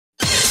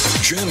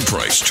Jan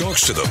Price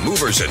talks to the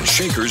movers and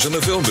shakers in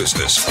the film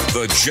business.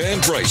 The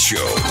Jan Price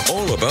Show,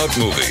 all about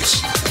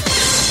movies.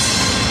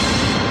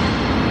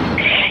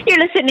 You're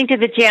listening to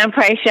the Jan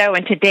Price Show,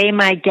 and today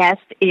my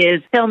guest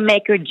is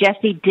filmmaker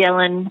Jesse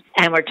Dillon,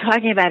 and we're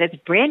talking about his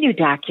brand new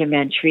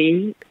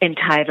documentary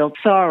entitled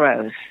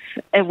Soros.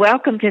 And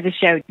welcome to the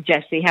show,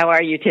 Jesse. How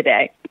are you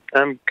today?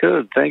 I'm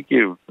good. Thank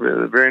you.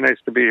 Very nice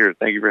to be here.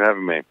 Thank you for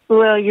having me.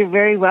 Well, you're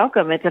very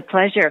welcome. It's a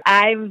pleasure.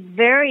 I'm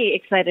very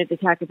excited to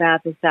talk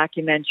about this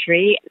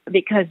documentary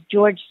because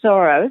George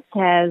Soros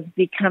has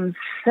become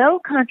so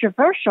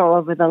controversial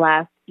over the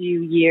last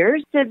few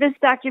years. So this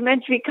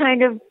documentary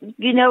kind of,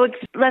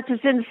 lets us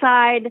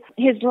inside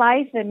his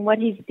life and what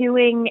he's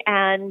doing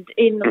and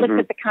looks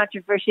at the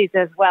controversies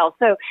as well.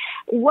 So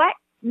what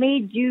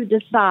made you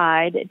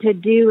decide to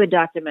do a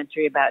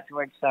documentary about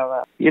George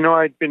Soros?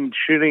 I'd been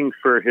shooting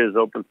for his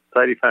Open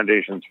Society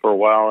Foundations for a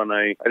while, and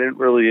I didn't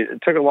really,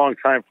 it took a long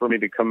time for me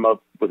to come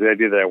up with the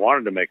idea that I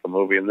wanted to make a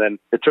movie, and then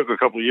it took a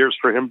couple of years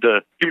for him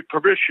to give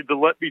permission to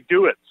let me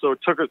do it. So it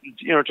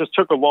just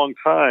took a long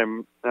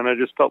time, and I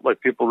just felt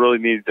like people really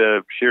needed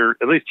to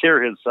at least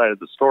hear his side of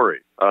the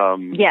story.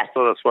 Yes.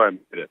 So that's why I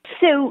made it.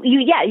 So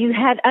you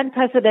had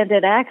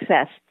unprecedented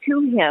access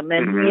to him,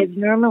 and he is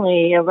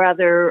normally a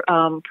rather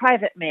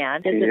private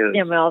man.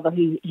 Although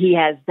he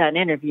has done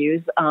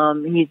interviews,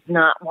 he's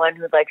not one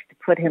who likes to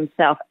put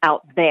himself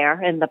out there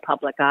in the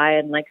public eye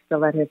and likes to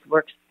let his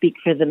work speak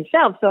for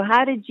themselves. So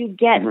how did you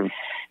get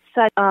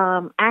such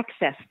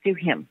access to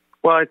him?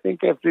 Well, I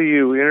think after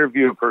you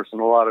interview a person,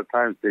 a lot of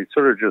times they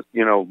sort of just,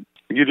 you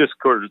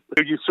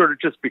sort of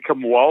just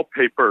become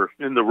wallpaper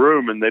in the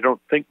room, and they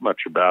don't think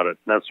much about it.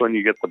 And that's when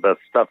you get the best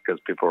stuff because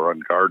people are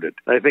unguarded.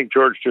 And I think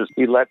George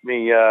he let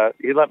me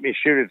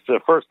shoot it. So the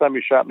first time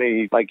he shot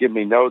me, he might give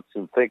me notes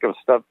and think of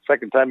stuff.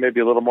 Second time, maybe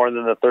a little more.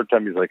 Than the third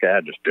time, he's like,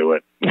 just do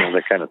it.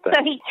 That kind of thing.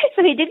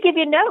 So he did give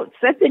you notes.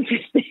 That's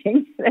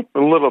interesting. A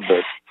little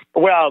bit.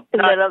 Well,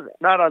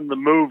 not on the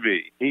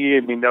movie. He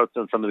gave me notes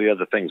on some of the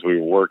other things we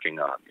were working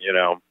on,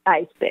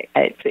 I see.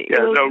 Yeah,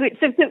 well,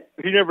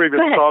 he never even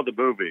saw the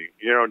movie,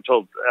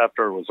 until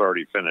after it was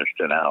already finished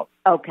and out.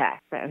 Okay.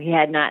 So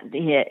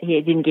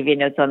he didn't give you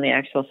notes on the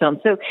actual film.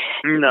 So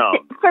no.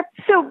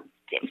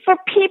 For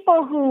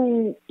people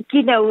who,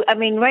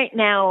 right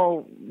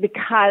now,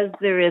 because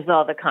there is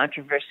all the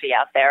controversy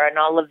out there and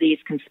all of these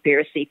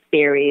conspiracy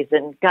theories,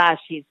 and gosh,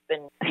 he's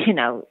been,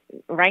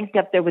 ranked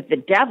up there with the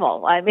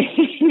devil. I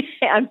mean,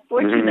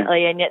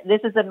 unfortunately, and yet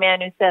this is a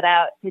man who set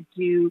out to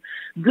do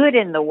good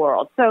in the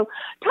world. So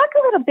talk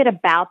a little bit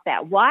about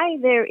that. Why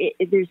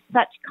there's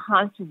such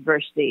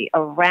controversy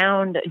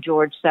around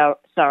George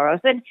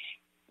Soros, and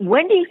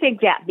when do you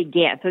think that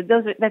began? So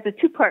that's a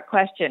two-part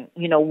question.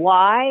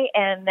 Why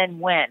and then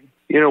when?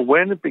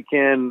 When it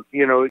began,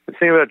 the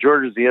thing about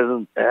George is he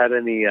hasn't had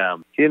any,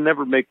 he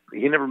never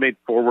made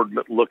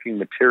forward-looking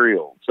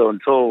material. So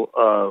until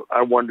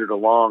I wandered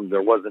along,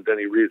 there wasn't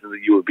any reason that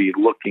you would be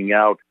looking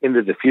out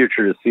into the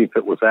future to see if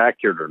it was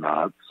accurate or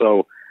not.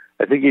 So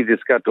I think he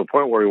just got to a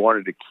point where he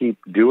wanted to keep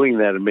doing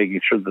that and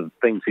making sure that the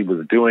things he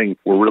was doing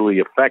were really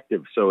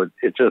effective. So it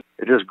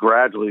just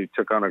gradually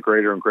took on a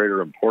greater and greater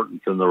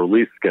importance in the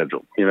release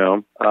schedule,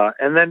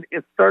 And then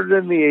it started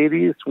in the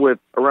 80s with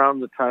around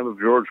the time of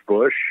George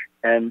Bush.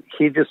 And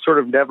he just sort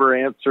of never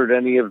answered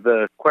any of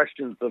the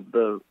questions of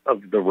the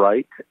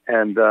right.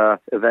 And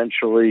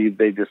eventually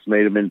they just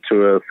made him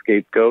into a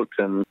scapegoat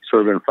and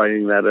sort of been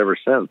fighting that ever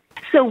since.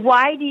 So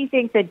why do you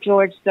think that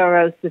George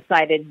Soros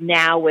decided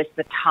now was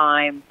the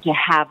time to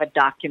have a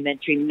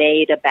documentary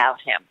made about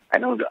him? I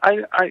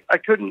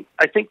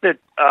think that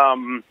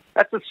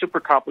that's a super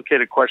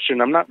complicated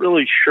question. I'm not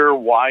really sure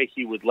why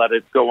he would let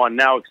it go on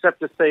now, except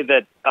to say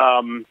that,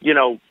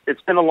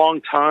 it's been a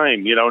long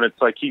time, and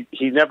it's like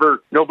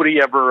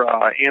nobody ever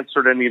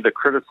answered any of the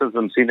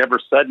criticisms. He never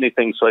said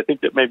anything. So I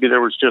think that maybe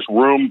there was just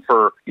room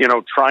for,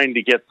 trying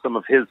to get some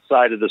of his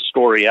side of the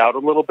story out a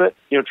little bit,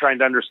 trying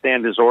to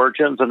understand his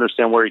origins,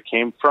 understand where he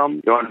came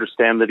from,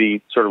 understand that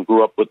he sort of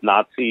grew up with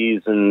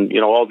Nazis and,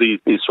 all these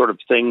sort of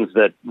things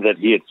that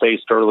he had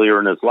faced earlier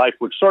in his life,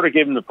 which sort of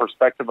gave him the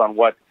perspective on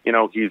what,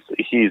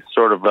 he's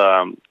sort of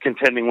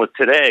contending with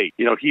today.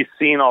 He's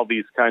seen all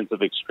these kinds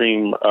of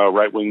extreme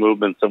right-wing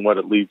movements and what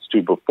it leads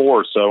to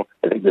before. So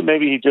I think that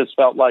maybe he just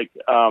felt like,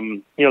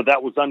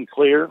 that was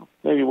unclear,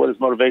 maybe what his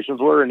motivations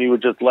were, and he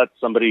would just let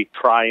somebody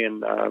try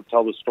and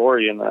tell the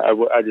story. And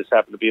I just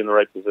happened to be in the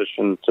right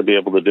position to be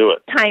able to do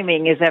it.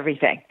 Timing is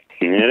everything.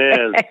 It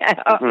is.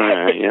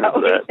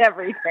 It's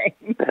everything.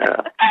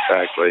 Yeah,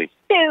 exactly.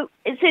 So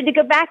to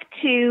go back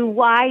to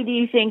why do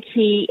you think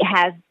he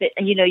has been,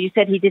 you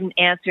said he didn't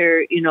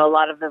answer, a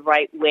lot of the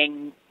right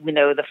wing,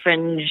 the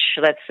fringe,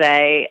 let's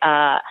say,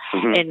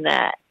 in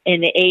the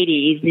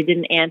 80s. He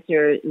didn't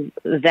answer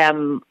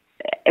them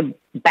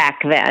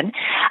back then.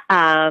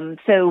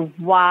 So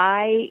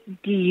why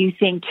do you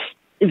think,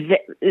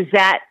 is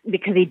that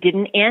because he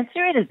didn't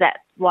answer it? Is that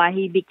why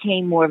he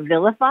became more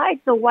vilified.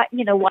 So why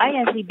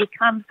has he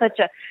become such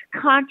a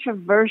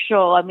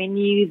controversial? I mean,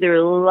 you either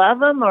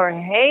love him or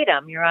hate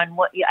him. You're on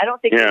what? I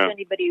don't think there's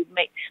anybody who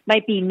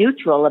might be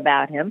neutral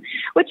about him,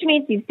 which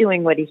means he's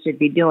doing what he should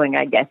be doing,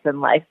 I guess,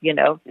 in life. You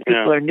know, if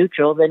people are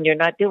neutral, then you're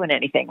not doing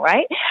anything,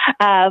 right?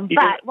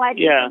 But why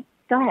do you think?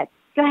 Go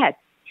ahead.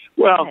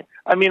 Well,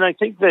 I mean, I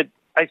think that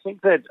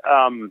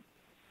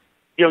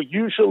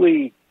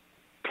usually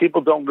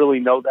people don't really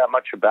know that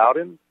much about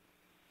him.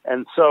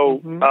 And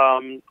so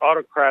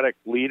autocratic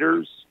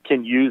leaders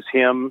can use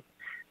him,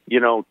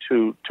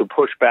 to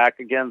push back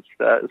against,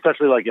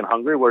 especially like in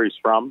Hungary, where he's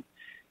from.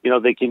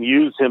 They can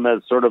use him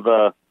as sort of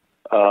a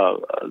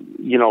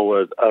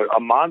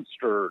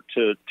monster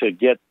to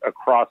get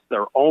across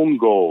their own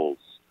goals.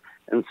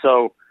 And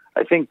so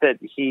I think that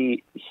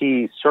he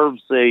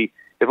serves if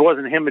it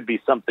wasn't him, it'd be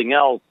something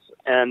else.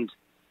 And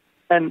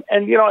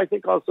I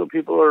think also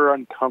people are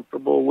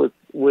uncomfortable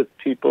with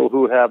people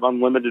who have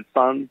unlimited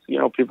funds.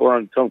 People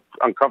are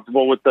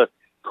uncomfortable with the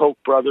Koch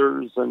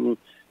brothers and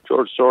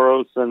George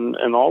Soros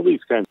and all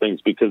these kinds of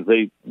things because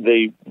they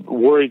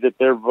worry that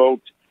their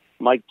vote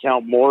might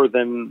count more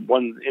than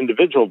one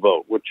individual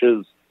vote, which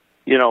is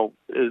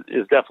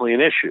definitely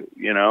an issue,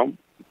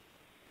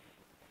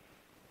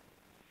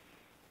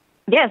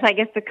 Yes, I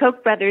guess the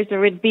Koch brothers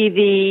would be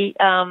the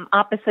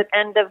opposite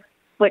end of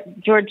what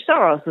George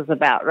Soros is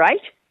about,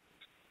 right?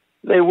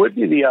 They would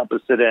be the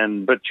opposite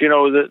end, but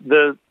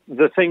the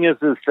thing is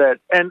that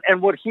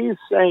and what he's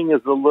saying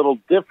is a little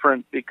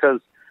different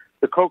because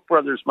the Koch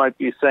brothers might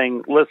be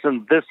saying,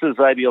 "Listen, this is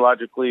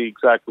ideologically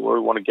exactly where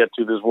we want to get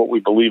to. This is what we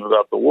believe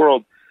about the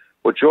world."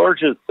 What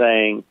George is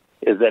saying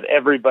is that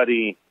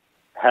everybody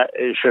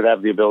should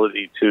have the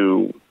ability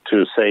to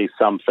say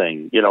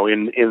something,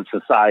 in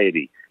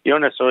society. You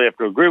don't necessarily have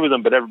to agree with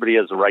them, but everybody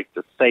has a right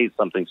to say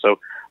something. So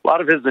a lot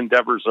of his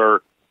endeavors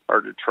are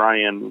to try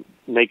and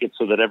make it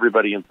so that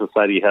everybody in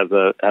society has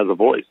a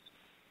voice.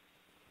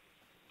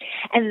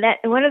 And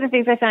that one of the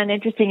things I found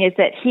interesting is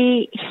that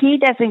he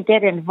doesn't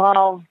get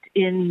involved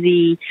in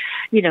he's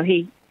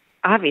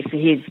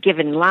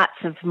given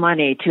lots of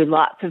money to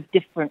lots of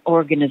different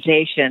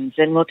organizations,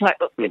 and we'll talk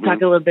a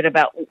little bit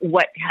about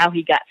how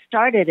he got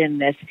started in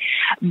this.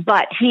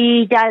 But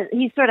he's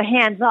sort of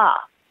hands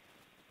off.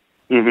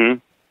 Mm-hmm.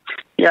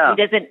 Yeah,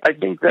 he doesn't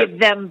give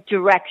them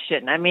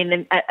direction. I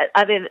mean,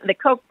 other than the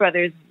Koch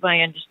brothers,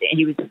 my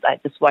understanding, I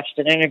just watched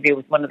an interview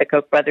with one of the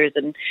Koch brothers,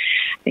 and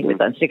I think it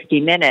was on 60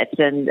 Minutes,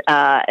 and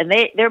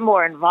they're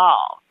more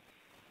involved.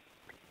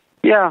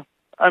 Yeah,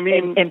 I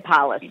mean, in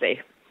policy.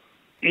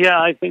 Yeah,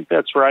 I think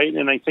that's right,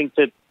 and I think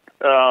that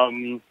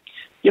I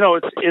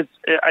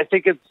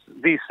think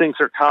these things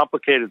are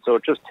complicated, so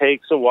it just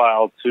takes a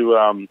while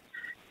to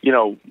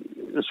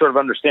sort of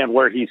understand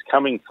where he's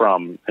coming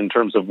from in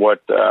terms of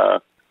what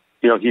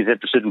he's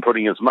interested in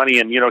putting his money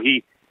in.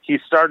 He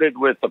started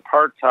with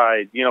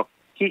apartheid.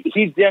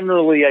 He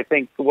generally, I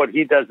think, what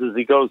he does is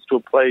he goes to a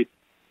place.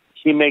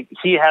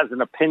 He has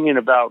an opinion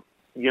about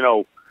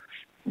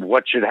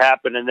what should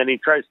happen, and then he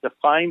tries to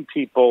find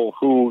people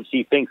who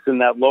he thinks in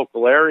that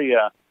local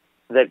area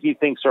that he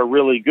thinks are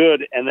really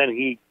good, and then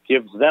he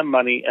gives them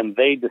money, and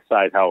they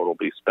decide how it will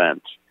be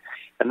spent.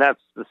 And that's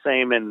the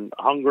same in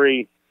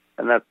Hungary,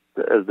 and that's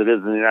as it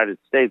is in the United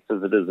States,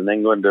 as it is in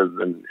England, as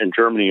in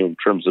Germany, in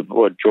terms of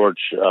what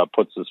George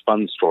puts his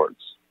funds towards.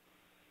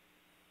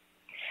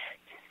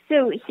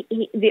 So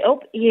he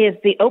is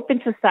the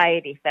Open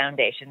Society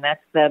Foundation.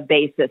 That's the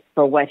basis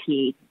for what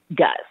he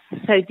does.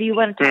 So do you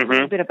want to talk a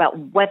little bit about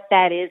what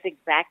that is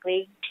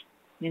exactly?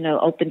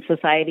 Open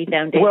Society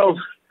Foundation. Well,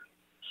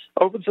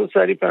 Open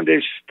Society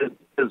Foundation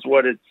is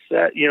what it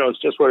says. It's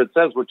just what it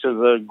says, which is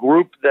a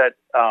group that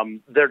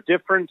they're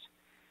different.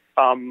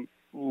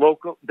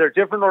 They're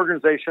different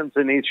organizations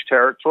in each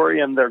territory,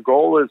 and their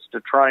goal is to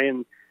try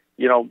and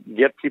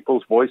get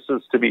people's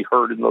voices to be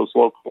heard in those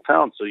local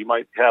towns. So you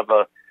might have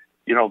the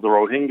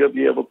Rohingya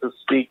be able to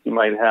speak. You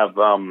might have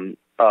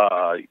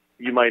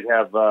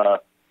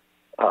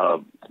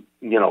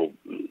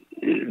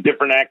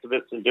different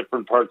activists in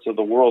different parts of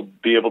the world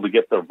be able to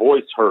get their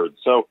voice heard.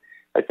 So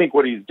I think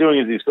what he's doing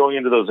is he's going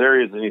into those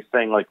areas and he's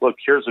saying, like, look,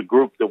 here's a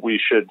group that we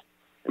should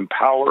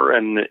empower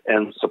and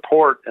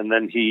support, and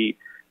then he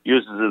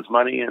uses his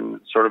money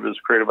and sort of his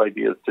creative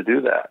ideas to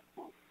do that.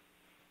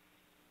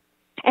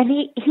 And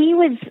he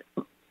was,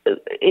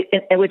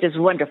 which is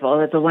wonderful.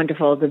 It's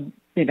wonderful to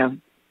do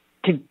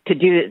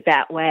it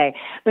that way.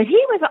 But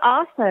he was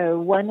also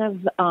one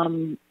of,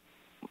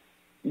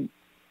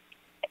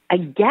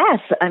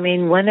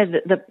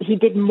 he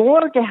did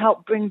more to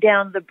help bring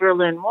down the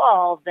Berlin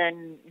Wall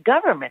than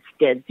governments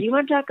did. Do you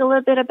want to talk a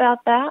little bit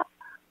about that?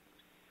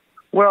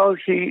 Well,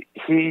 he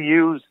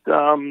used,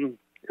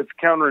 it's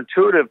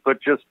counterintuitive,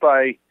 but just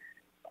by,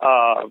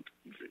 I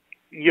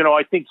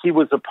think he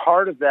was a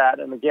part of that.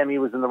 And again, he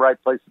was in the right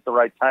place at the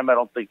right time. I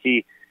don't think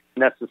he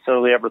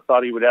necessarily ever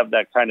thought he would have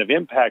that kind of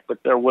impact,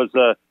 but there was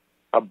a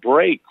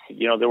break,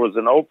 there was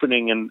an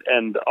opening,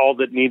 and all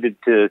that needed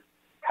to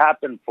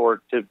happen for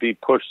it to be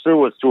pushed through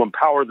was to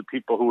empower the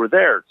people who were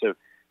there, to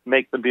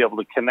make them be able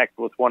to connect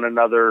with one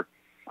another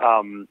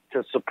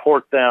to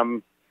support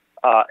them,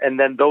 and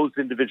then those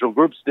individual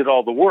groups did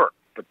all the work.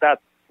 But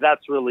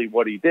that's really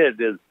what he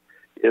did is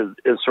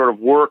sort of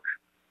work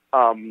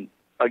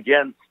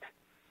against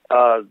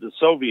the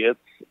Soviets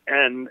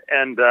and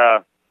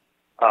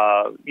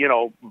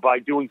by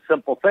doing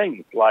simple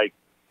things like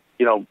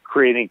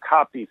creating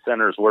copy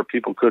centers where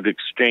people could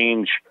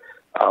exchange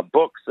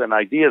books and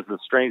ideas. As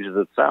strange as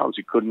it sounds,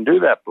 you couldn't do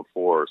that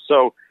before.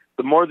 So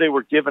the more they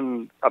were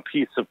given a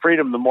piece of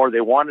freedom, the more they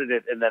wanted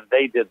it, and then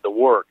they did the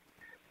work.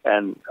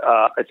 And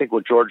I think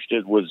what George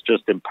did was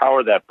just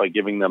empower that by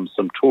giving them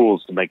some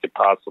tools to make it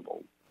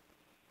possible.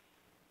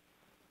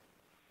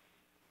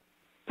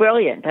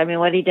 Brilliant. I mean,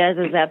 what he does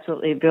is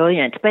absolutely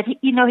brilliant. But,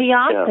 he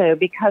also,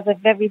 because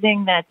of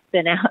everything that's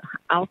been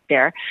out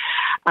there,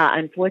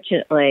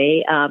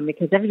 unfortunately,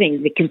 because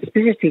everything, the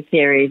conspiracy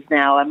theories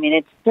now, I mean,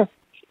 it's just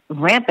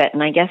rampant.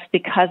 And I guess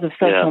because of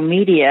social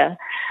media,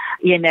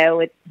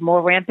 it's more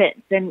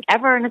rampant than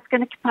ever, and it's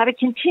going to probably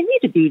continue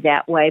to be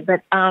that way.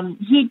 But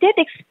he did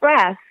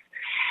express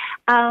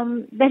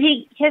that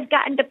he has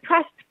gotten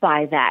depressed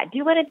by that. Do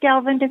you want to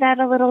delve into that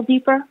a little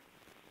deeper?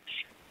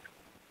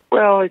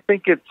 Well, I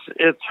think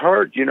it's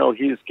hard.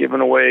 He's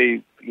given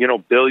away,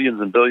 billions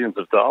and billions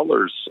of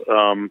dollars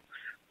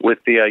with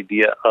the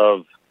idea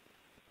of,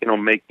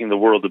 making the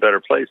world a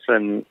better place.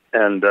 And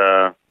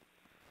a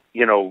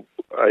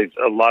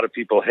lot of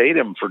people hate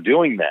him for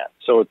doing that.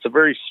 So it's a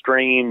very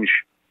strange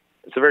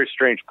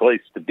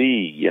place to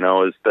be,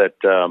 is that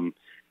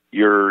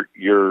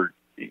you're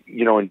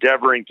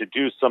endeavoring to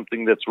do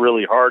something that's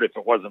really hard. If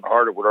it wasn't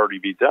hard, it would already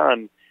be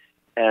done.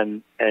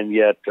 And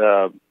yet,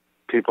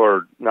 people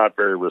are not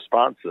very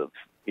responsive,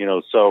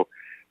 so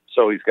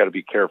he's got to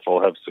be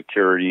careful, have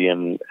security,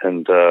 and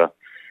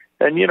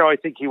I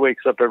think he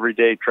wakes up every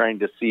day trying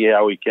to see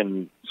how he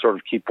can sort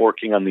of keep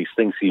working on these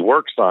things he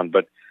works on.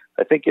 But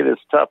I think it is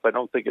tough. I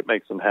don't think it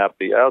makes him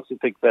happy. I also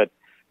think that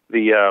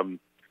the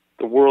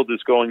world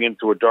is going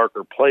into a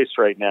darker place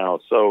right now.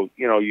 So,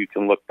 you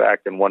can look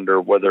back and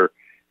wonder whether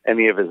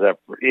any of his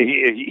efforts,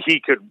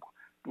 he could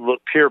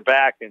peer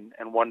back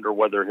and wonder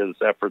whether his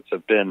efforts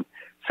have been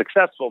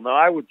successful. Now,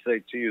 I would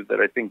say to you that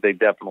I think they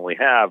definitely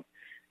have.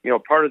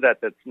 Part of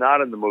that's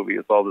not in the movie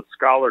is all the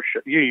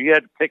scholarship. You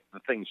had to pick the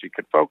things you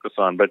could focus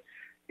on, but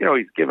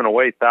he's given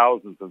away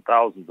thousands and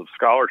thousands of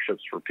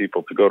scholarships for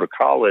people to go to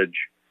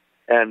college,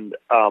 and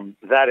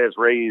that has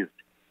raised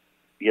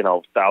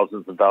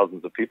thousands and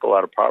thousands of people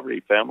out of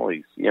poverty,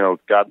 families,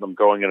 gotten them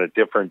going in a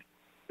different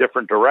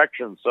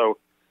direction. So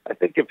I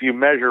think if you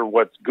measure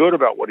what's good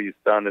about what he's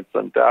done, it's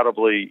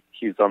undoubtedly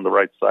he's on the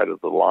right side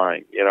of the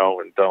line,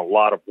 and done a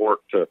lot of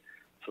work to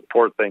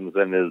support things,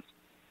 and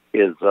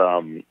is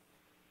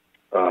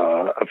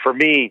for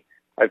me,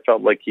 I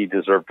felt like he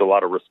deserved a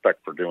lot of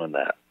respect for doing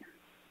that.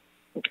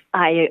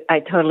 I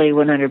totally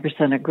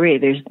 100% agree.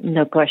 There's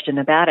no question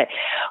about it.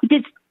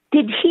 Did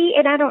he,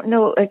 and I don't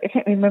know, I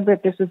can't remember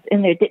if this was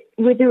in there,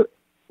 were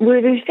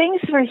there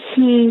things where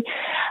he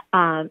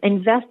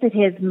invested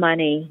his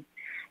money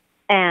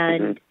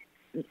and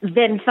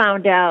then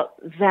found out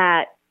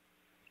that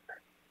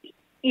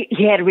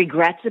he had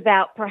regrets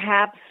about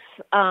perhaps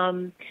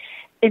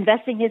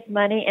investing his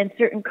money in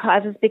certain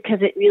causes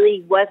because it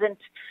really wasn't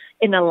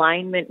in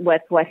alignment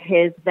with what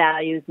his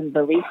values and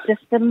belief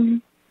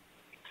systems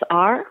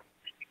are?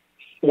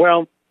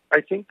 Well,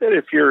 I think that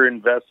if you're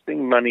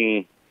investing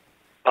money,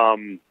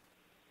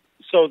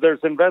 so there's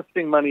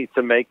investing money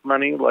to make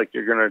money, like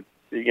you're going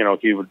to,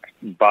 he would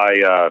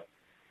buy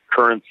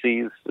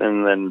currencies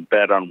and then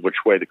bet on which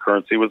way the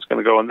currency was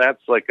going to go. And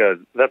that's like a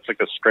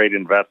straight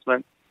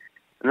investment.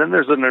 And then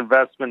there's an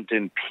investment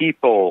in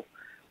people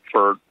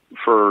for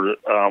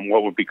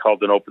what would be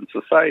called an open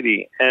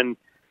society. And,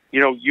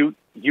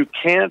 you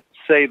can't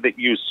say that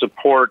you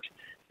support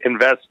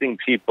investing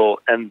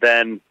people, and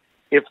then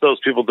if those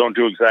people don't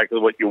do exactly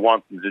what you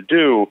want them to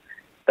do,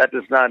 that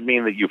does not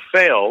mean that you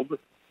failed.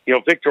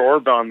 Viktor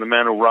Orban, the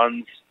man who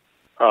runs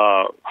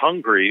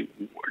Hungary,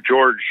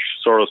 George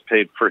Soros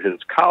paid for his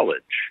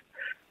college,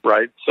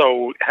 right?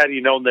 So had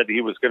he known that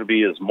he was going to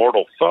be his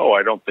mortal foe,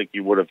 I don't think he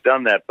would have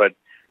done that. But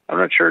I'm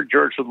not sure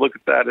George would look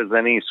at that as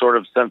any sort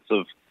of sense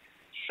of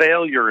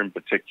failure in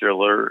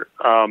particular.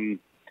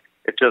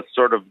 It just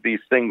sort of, these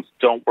things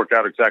don't work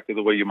out exactly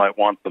the way you might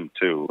want them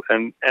to.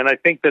 And I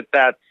think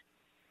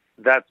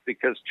that's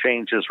because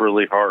change is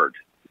really hard,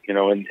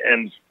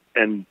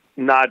 and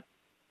not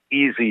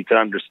easy to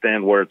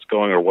understand where it's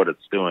going or what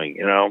it's doing,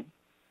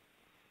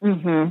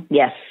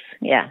 Yes.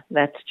 Yeah,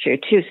 that's true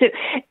too. So,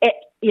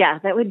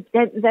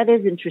 that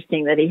is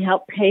interesting that he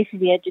helped pay for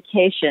the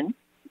education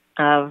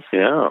of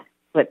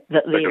like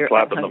a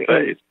slap in the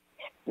face.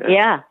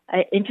 Yeah,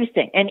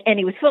 interesting, and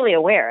he was fully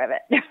aware of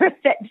it.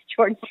 That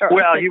George Soros.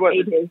 Well, he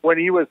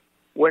was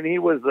when he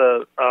was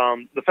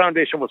the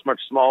foundation was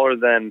much smaller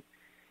then,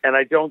 and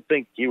I don't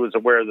think he was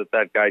aware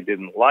that guy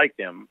didn't like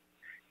him.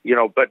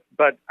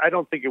 But I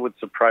don't think it would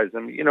surprise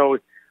him.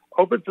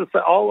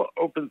 All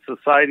open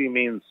society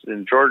means,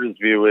 in George's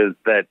view, is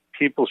that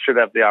people should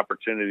have the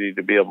opportunity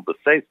to be able to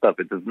say stuff.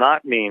 It does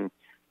not mean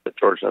that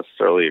George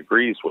necessarily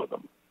agrees with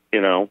them.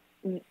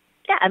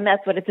 Yeah, and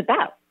that's what it's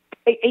about.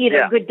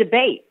 Good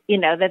debate,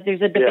 that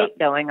there's a debate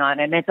going on,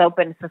 and it's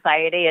open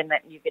society, and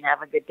that you can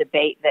have a good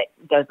debate that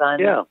goes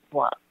on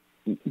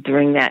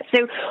during that.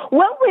 So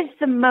what was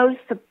the most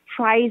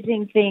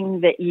surprising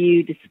thing that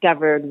you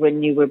discovered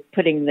when you were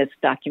putting this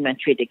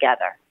documentary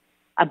together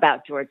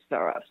about George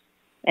Soros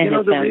and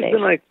his foundation?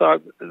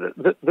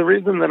 The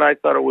reason that I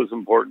thought it was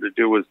important to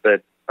do was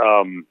that,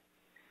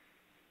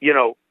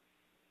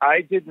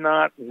 I did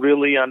not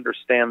really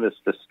understand this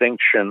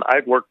distinction.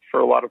 I'd worked for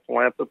a lot of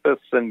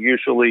philanthropists, and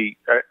usually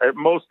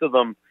most of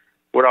them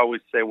would always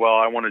say, well,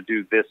 I want to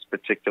do this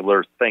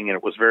particular thing. And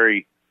it was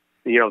very,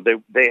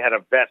 they had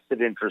a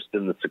vested interest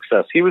in the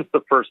success. He was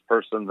the first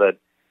person that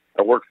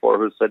I worked for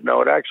who said,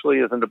 no, it actually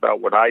isn't about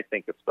what I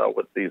think. It's about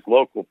what these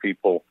local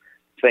people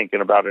think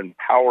and about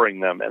empowering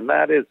them. And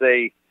that is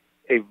a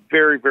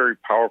very, very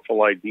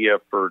powerful idea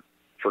for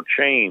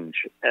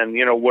change. And,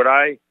 what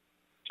I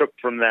took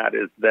from that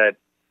is that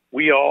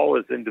we all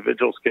as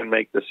individuals can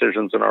make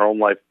decisions in our own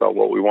life about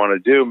what we want to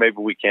do. Maybe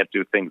we can't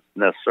do things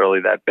necessarily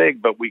that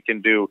big, but we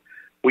can do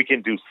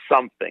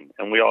something,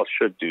 and we all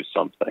should do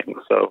something.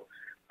 So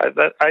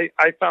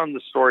I found the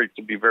story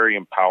to be very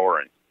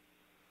empowering.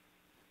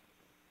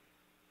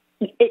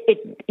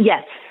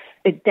 Yes,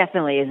 it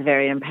definitely is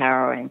very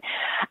empowering.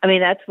 I mean,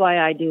 that's why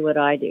I do what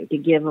I do, to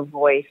give a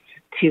voice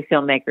to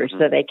filmmakers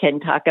so they can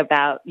talk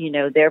about,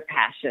 their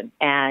passion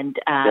and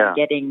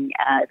getting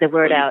the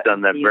word out.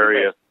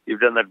 You've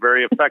done that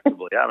very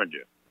effectively, haven't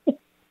you?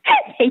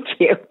 Thank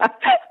you.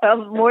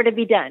 Well, more to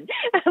be done.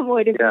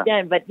 More to be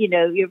done. But,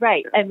 you're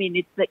right. I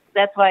mean,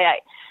 that's why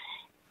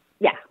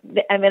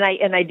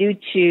I do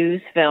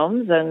choose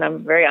films, and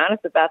I'm very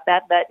honest about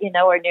that,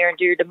 are near and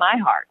dear to my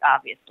heart,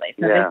 obviously.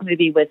 So this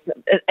movie was,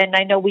 and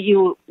I know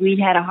we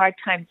had a hard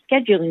time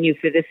scheduling you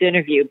for this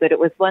interview, but it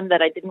was one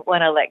that I didn't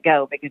want to let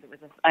go because it was,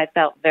 I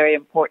felt, very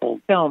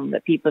important film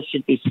that people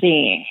should be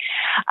seeing.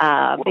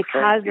 Because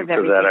thank you of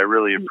everything. For that, I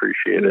really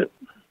appreciate it.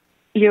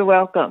 You're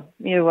welcome.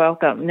 You're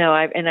welcome. No,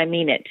 I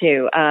mean it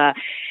too.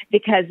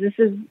 Because this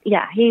is,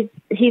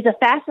 he's a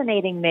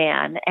fascinating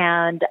man,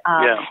 and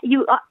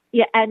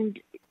and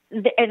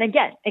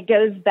again, it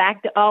goes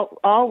back to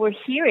all we're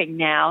hearing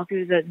now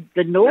through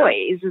the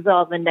noise is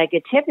all the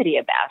negativity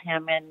about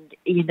him, and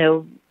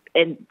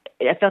and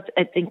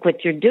I think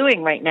what you're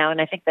doing right now,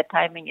 and I think the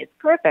timing is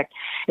perfect,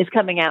 is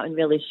coming out and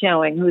really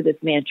showing who this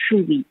man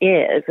truly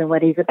is and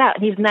what he's about.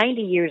 And he's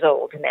 90 years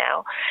old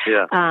now.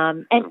 Yeah.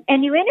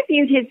 And you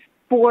interviewed his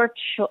four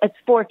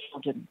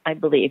children, I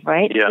believe,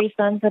 right? Yeah. 3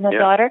 sons and a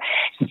daughter.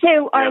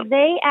 So are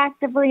they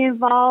actively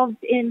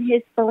involved in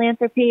his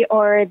philanthropy,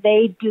 or are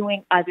they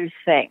doing other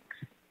things?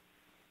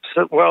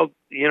 So, well,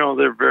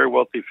 they're a very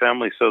wealthy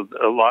family, so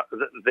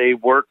they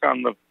work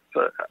on the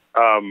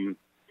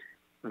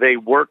they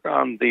work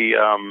on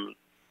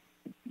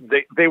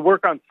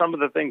some of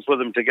the things with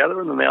him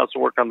together, and then they also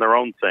work on their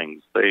own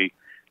things.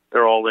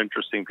 They're all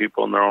interesting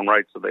people in their own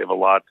right, so they have a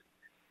lot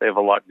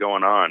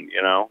going on,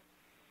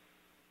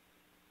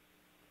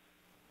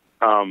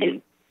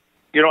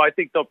 I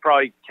think they'll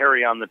probably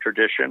carry on the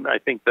tradition. I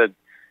think that,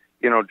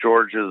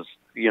 George is,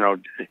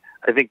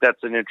 I think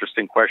that's an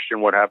interesting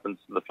question. What happens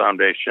to the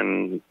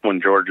foundation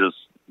when George is,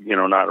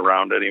 not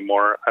around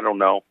anymore? I don't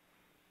know.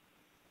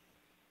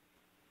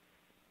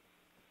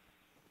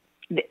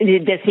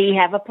 Does he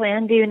have a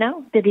plan? Do you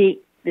know?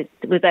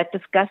 Was that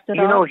discussed at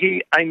all?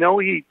 I know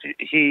he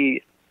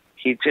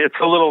it's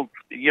a little,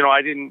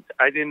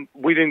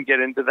 we didn't get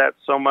into that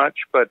so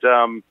much, but,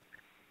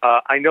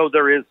 I know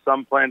there is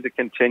some plan to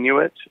continue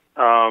it.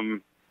 I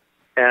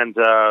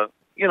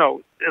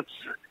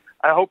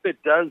hope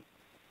it does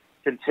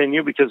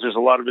continue, because there's a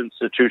lot of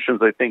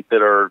institutions, I think,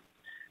 that are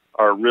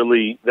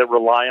really, that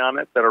rely on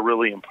it, that are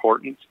really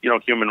important.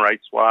 Human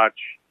Rights Watch,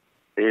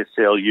 the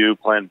ACLU,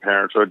 Planned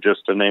Parenthood,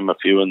 just to name a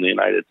few in the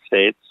United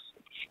States.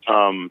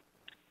 And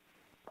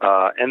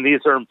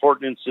these are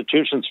important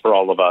institutions for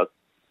all of us.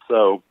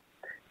 So,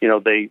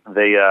 they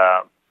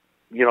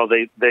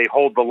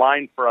hold the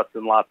line for us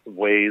in lots of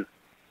ways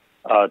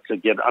to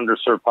get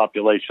underserved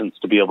populations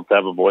to be able to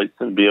have a voice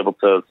and be able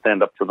to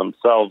stand up for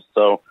themselves.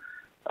 So,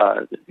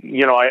 I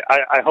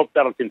hope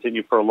that'll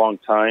continue for a long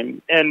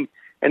time. And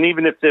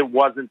even if it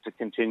wasn't to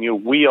continue,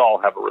 we all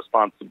have a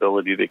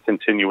responsibility to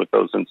continue with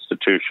those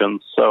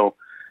institutions. So,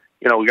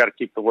 we got to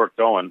keep the work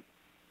going.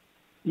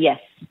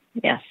 Yes,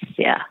 yeah.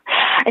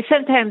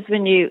 Sometimes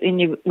when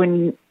you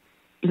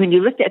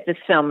looked at this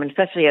film, and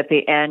especially at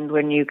the end,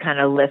 when you kind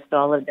of list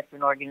all the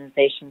different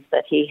organizations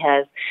that he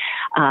has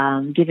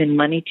given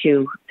money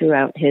to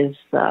throughout his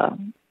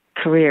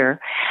career,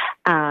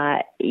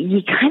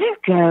 you kind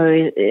of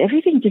go,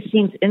 everything just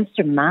seems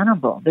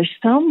insurmountable. There's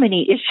so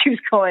many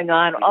issues going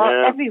on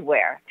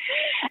everywhere.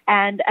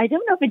 And I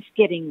don't know if it's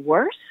getting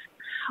worse,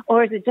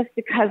 or is it just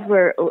because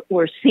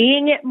we're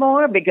seeing it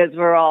more because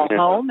we're all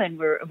home and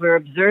we're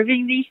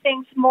observing these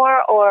things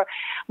more, or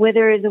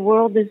whether the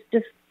world is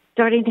just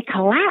starting to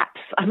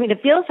collapse. I mean,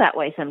 it feels that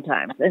way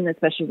sometimes, and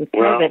especially with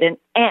COVID. And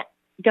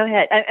Go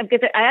ahead.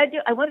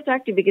 I want to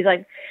talk to you because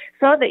I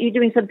saw that you're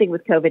doing something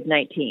with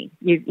COVID-19.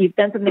 You've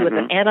done something with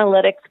an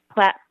analytics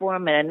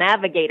platform and a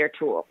navigator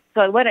tool.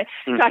 So I want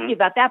to talk to you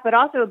about that, but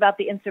also about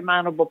the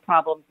insurmountable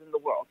problems in the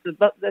world. So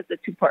that's a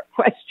two-part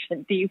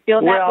question. Do you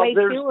feel that way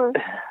too? Or?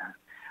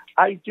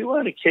 I do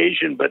on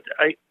occasion, but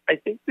I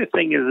think the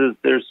thing is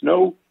there's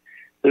no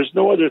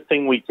other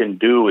thing we can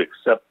do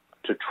except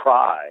to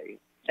try.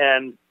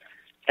 And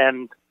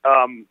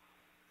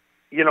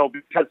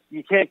because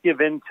you can't give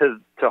in to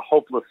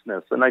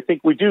hopelessness. And I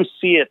think we do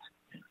see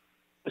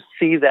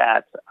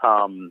that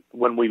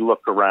when we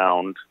look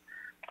around.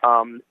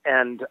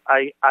 And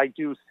I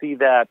do see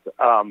that,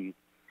 and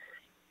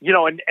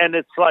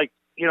it's like,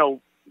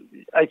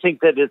 I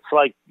think that it's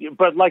like,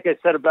 but like I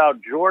said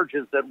about George,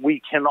 is that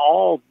we can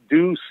all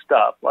do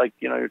stuff like,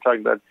 you're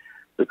talking about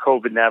the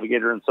COVID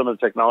Navigator and some of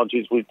the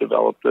technologies we've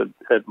developed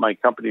at my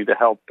company to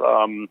help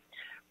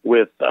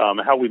with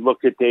how we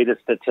look at data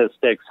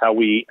statistics, how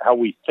we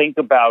think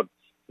about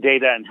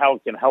data, and how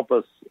it can help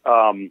us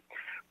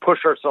push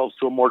ourselves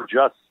to a more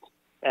just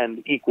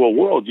and equal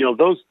world.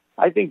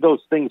 I think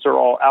those things are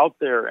all out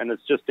there, and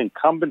it's just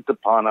incumbent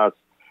upon us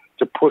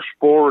to push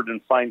forward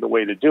and find a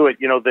way to do it.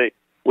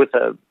 With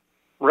a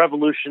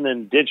revolution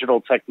in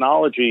digital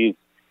technologies,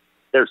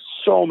 there's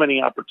so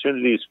many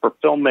opportunities for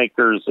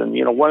filmmakers. And,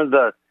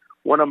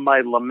 one of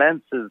my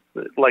laments is,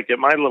 like at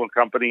my little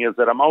company, is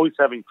that I'm always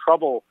having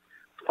trouble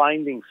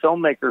finding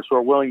filmmakers who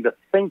are willing to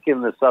think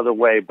in this other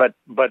way, but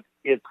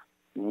it's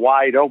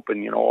wide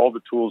open. All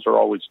the tools are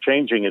always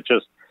changing. It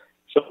just,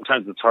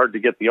 sometimes it's hard to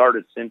get the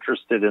artists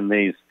interested in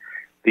these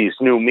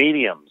new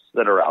mediums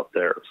that are out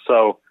there.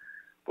 So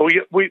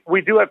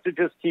we do have to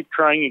just keep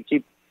trying and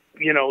keep,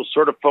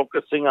 sort of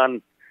focusing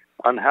on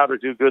how to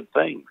do good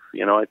things.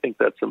 I think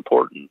that's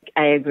important.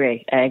 I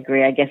agree. I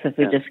guess if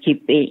we just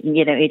keep,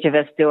 each of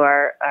us do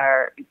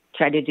our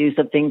try to do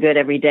something good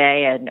every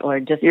day, or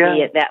just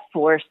be at that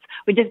force.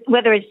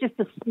 Whether it's just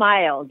a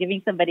smile,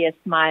 giving somebody a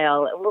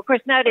smile. Well, of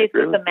course, nowadays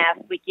with the mask,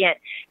 we can't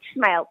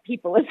smile at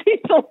people as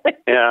people.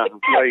 Yeah,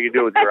 well, you can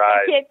do it with your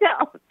eyes. You can't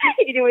tell.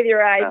 You can do it with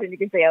your eyes, and you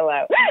can say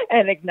hello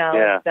and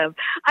acknowledge them.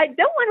 I don't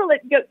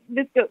want to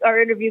let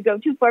our interview go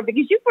too far,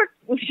 because you've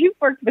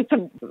worked with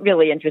some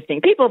really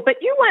interesting people, but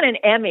you won an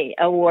Emmy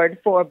Award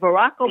for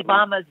Barack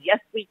Obama's "Yes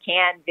We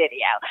Can"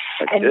 video.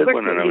 I did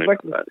win an Emmy for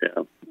that,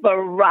 yeah.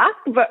 Barack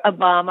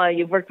Obama,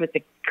 you've worked with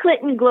the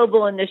Clinton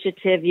Global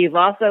Initiative. You've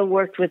also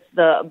worked with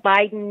the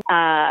Biden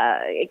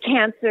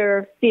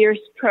Cancer Fierce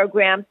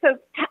program. So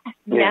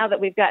now that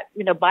we've got,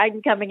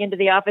 Biden coming into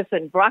the office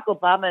and Barack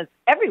Obama is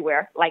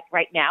everywhere, like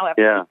right now,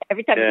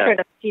 every time you turn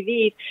on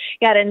TV,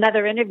 got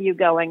another interview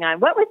going on.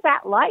 What was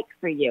that like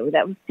for you?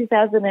 That was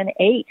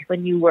 2008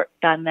 when you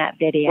worked on that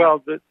video.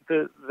 Well,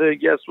 the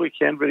Yes We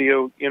Can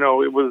video,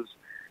 it was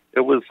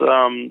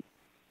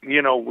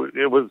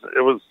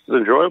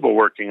enjoyable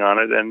working on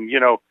it. And,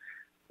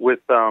 with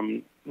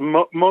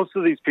most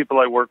of these people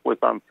I work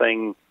with on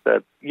things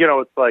that,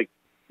 it's like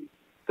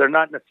they're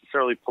not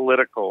necessarily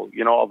political,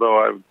 although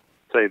I would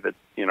say that,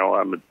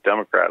 I'm a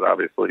Democrat,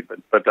 obviously.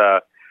 But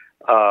the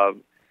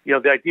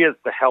idea is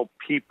to help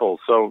people.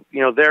 So,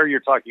 there you're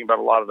talking about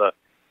a lot of the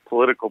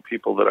political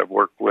people that I've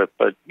worked with.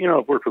 But,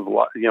 I've worked with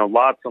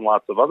lots and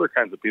lots of other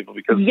kinds of people,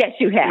 because, yes,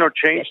 you have.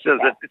 Change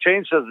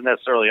doesn't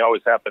necessarily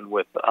always happen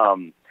with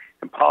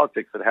in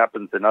politics. It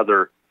happens in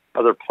other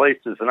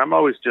places, and I'm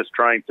always just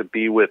trying to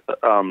be with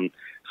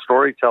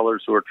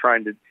storytellers who are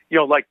trying to,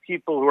 like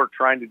people who are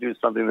trying to do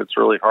something that's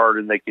really hard,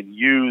 and they can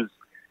use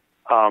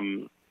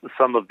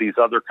some of these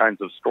other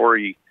kinds of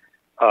story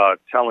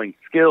telling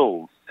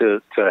skills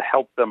to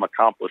help them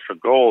accomplish a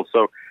goal.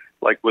 So,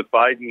 like with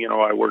Biden,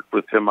 I worked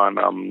with him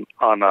on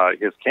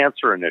his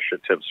cancer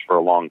initiatives for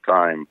a long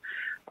time,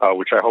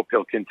 which I hope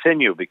he'll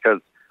continue,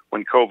 because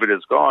when COVID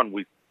is gone,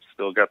 we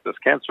still got this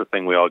cancer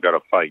thing we all got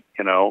to fight,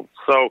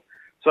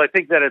 So I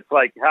think that it's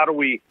like, how do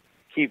we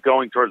keep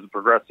going towards a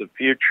progressive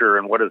future,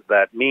 and what does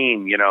that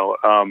mean?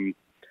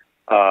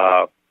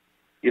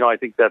 I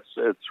think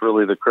it's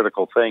really the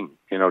critical thing,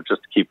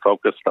 just to keep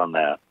focused on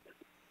that,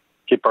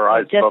 keep our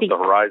eyes above the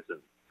horizon.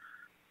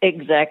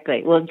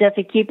 Exactly. Well,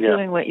 Jesse, keep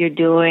doing what you're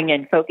doing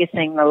and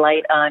focusing the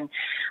light on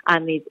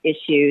these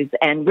issues.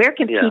 And where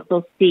can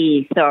people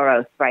see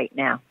Soros right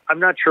now? I'm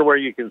not sure where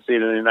you can see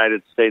it in the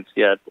United States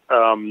yet,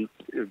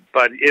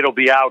 but it'll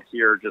be out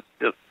here. Just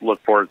look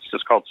for it. It's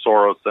just called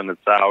Soros, and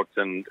it's out.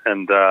 And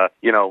I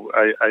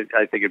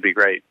think it'd be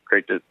great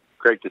to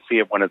see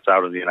it when it's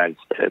out in the United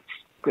States.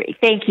 Great.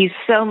 Thank you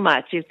so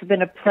much. It's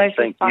been a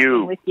pleasure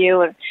talking with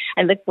you, and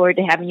I look forward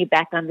to having you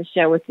back on the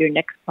show with your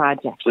next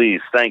project.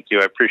 Please. Thank you.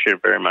 I appreciate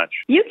it very much.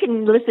 You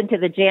can listen to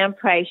The Jan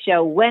Price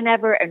Show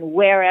whenever and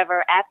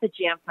wherever at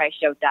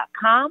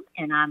thejanpriceshow.com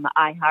and on the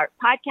iHeart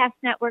Podcast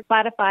Network,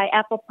 Spotify,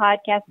 Apple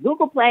Podcasts,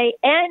 Google Play,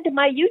 and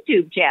my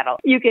YouTube channel.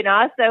 You can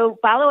also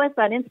follow us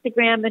on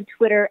Instagram and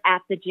Twitter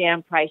at The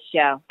Jan Price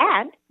Show.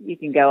 And you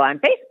can go on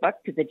Facebook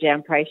to The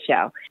Jan Price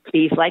Show.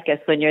 Please like us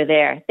when you're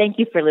there. Thank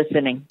you for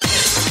listening.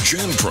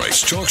 Jan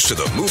Price talks to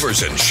the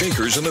movers and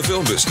shakers in the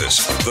film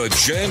business. The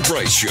Jan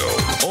Price Show,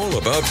 all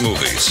about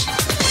movies.